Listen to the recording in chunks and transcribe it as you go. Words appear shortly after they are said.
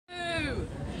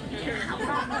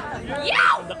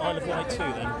On the Isle of Wight too,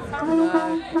 then?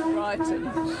 Brighton.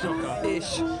 Shocker.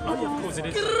 Ish. Oh yeah, of course it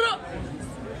is. Do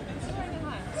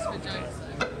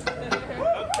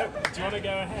you want to go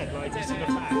ahead? Like, do you see the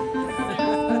fact?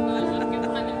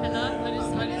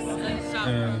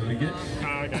 We good?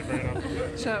 Oh, okay, fair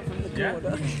enough. Shout from the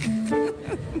corner.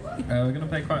 We're going to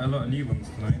play quite a lot of new ones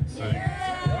tonight, so...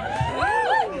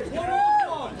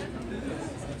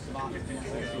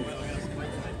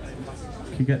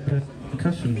 Can you get the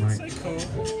percussion mic? So cool.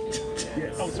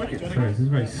 Yes. Oh, sorry, Sorry, this is a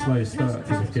very slow start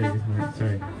to this gig, isn't it?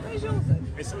 Sorry. Where's yours then?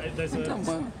 There's a Done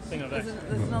well. thing over there.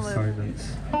 There's What another.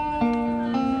 silence. I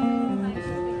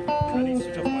need to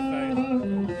switch off my phone.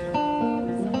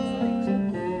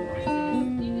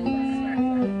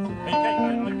 Okay,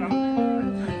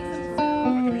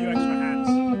 I'll give you extra hands.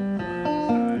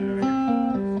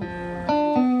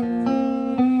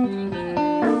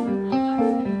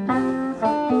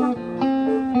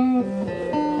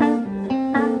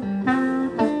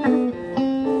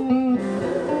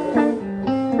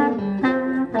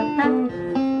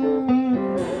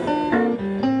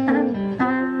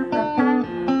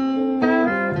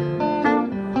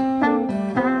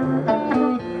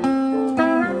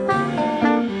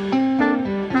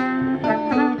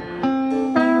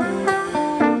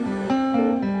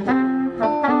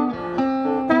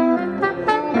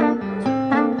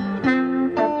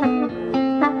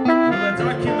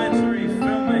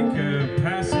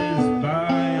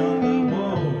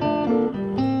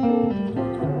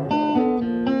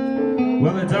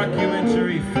 Well, a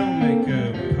documentary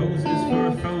filmmaker poses for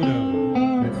a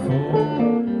photo with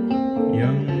 4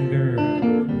 young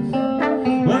girls.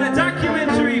 Well, a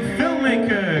documentary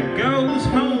filmmaker goes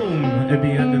home at the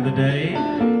end of the day.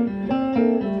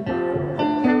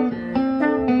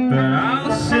 But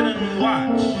I'll sit and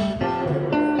watch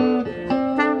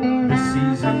the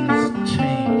seasons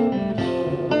change.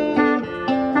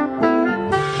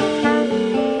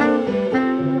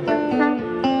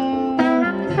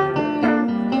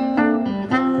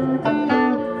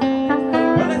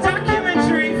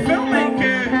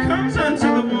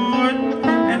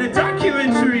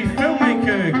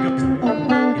 The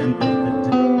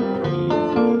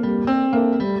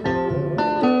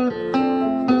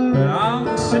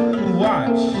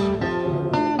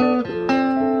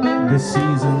seasons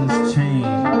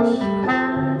change,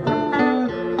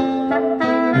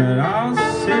 but I'll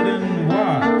sit and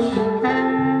watch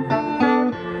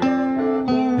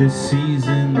the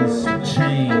seasons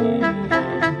change,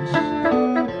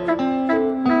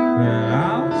 but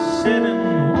I'll sit and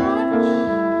watch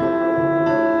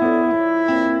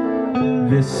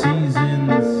the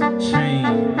seasons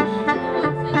change,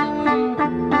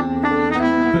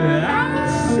 but I'll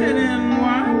sit and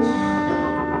watch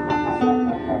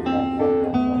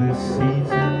the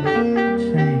seasons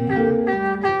change.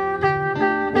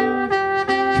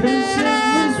 'Cause it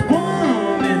was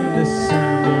warm in the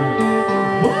summer,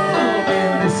 warm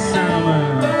in the summer,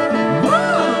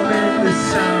 warm in the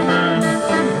summer,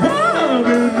 warm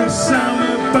in the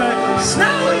summer, but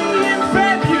snowy in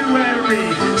February,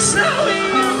 snowy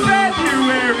in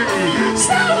February,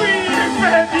 snowy in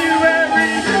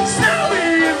February, snowy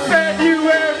in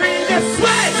February. The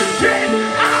sweat dripped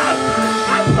off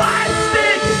a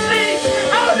plastic sheet,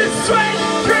 oh the sweat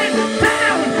dripped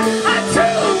down onto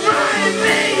my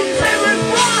knees. It was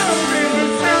warm in the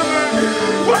summer,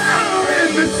 warm in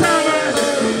the summer,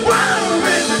 warm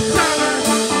in the summer,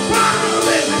 warm in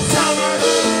the summer,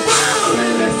 warm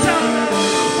in the summer,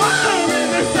 warm in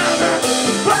the summer,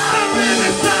 warm in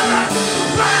the summer,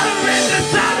 warm in the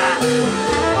summer.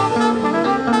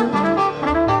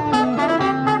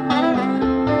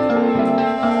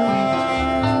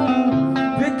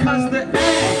 Because the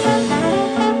eggs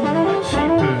are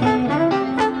cheaper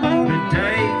the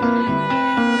day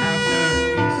after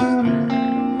Easter.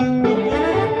 The wool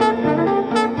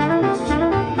is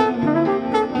cheaper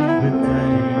the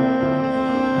day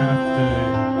after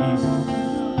Easter.